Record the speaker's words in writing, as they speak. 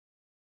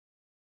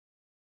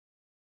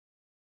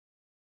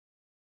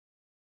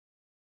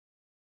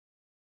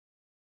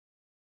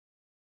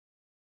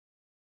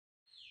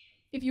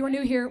If you are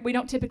new here, we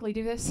don't typically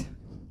do this,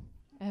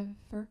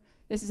 ever.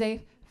 This is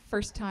a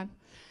first time.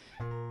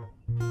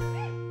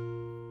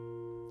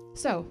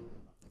 So,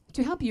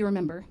 to help you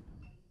remember,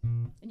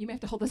 and you may have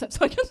to hold this up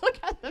so I can look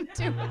at them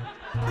too.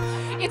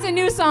 It's a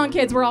new song,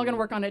 kids. We're all going to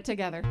work on it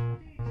together.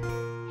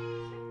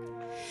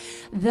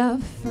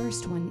 The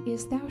first one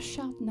is Thou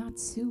Shalt Not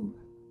Sue,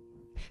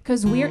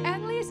 'cause we're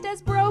at least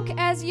as broke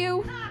as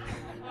you.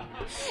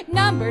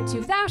 Number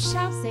 2, Thou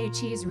Shalt Say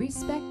Cheese,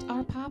 respect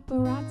our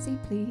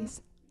paparazzi,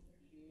 please.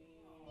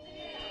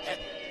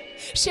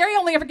 Sherry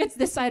only ever gets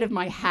this side of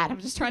my hat. I'm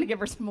just trying to give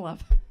her some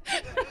love.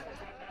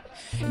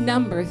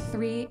 Number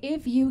 3,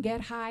 if you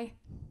get high,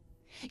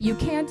 you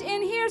can't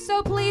in here,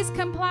 so please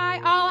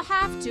comply. I'll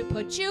have to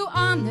put you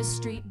on the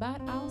street,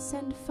 but I'll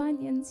send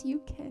Funyuns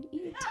you can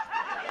eat.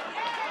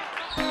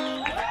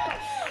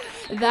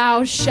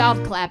 Thou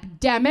shalt clap,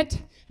 damn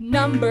it.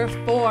 Number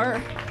 4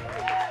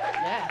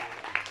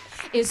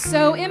 is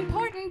so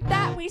important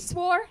that we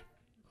swore.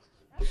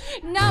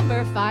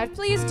 Number 5,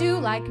 please do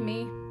like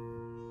me.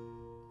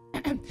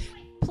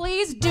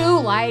 Please do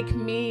like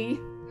me.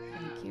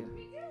 Thank you.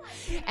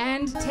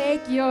 And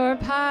take your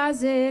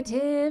positivity.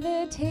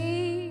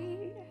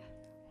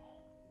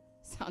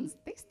 Sounds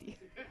tasty.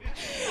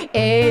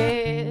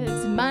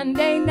 It's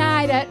Monday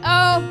night at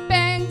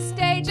Open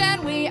Stage,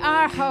 and we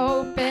are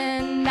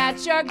hoping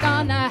that you're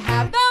gonna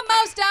have the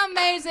most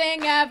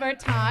amazing ever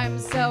time.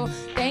 So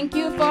thank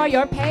you for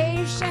your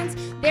patience.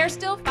 There's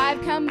still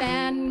 5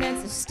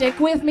 commandments, so stick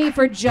with me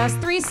for just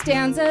 3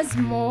 stanzas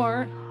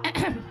more.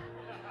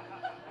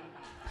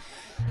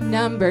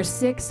 Number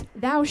 6,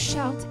 thou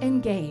shalt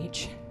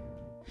engage.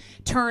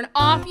 Turn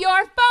off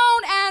your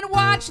phone and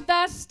watch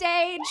the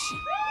stage.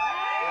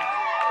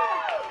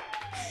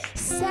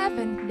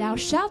 7, thou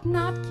shalt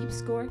not keep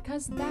score,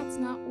 'cause that's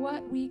not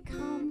what we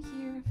come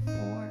here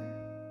for.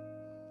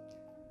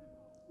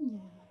 Yeah.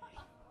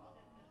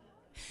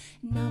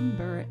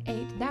 Number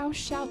 8, thou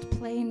shalt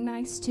play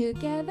nice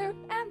together,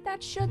 and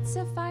that should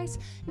suffice.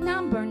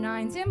 Number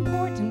 9's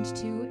important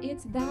too,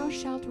 it's thou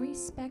shalt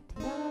respect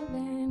the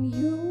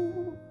venue.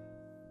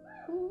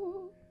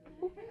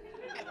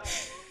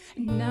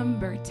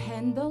 Number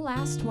 10, the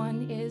last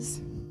one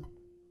is,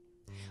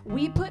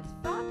 we put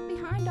thought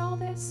behind all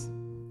this.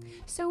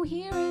 So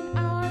here in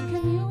our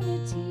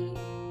community,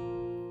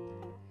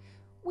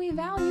 we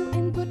value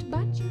input,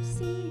 but you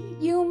see,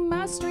 you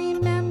must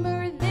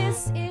remember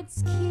this,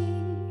 it's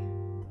key.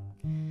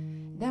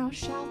 Thou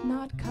shalt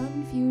not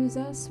confuse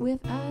us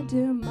with a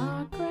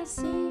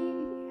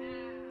democracy.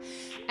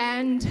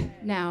 And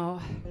now,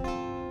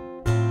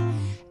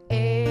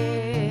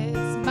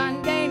 it's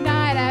Monday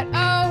night at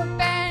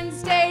Open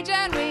Stage,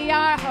 and we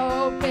are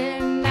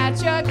hoping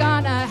that you're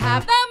gonna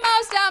have the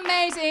most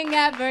amazing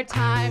ever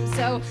time.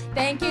 So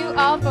thank you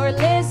all for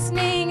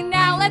listening.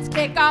 Now let's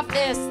kick off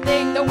this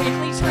thing, the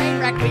weekly train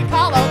wreck we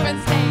call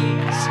Open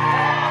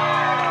Stage.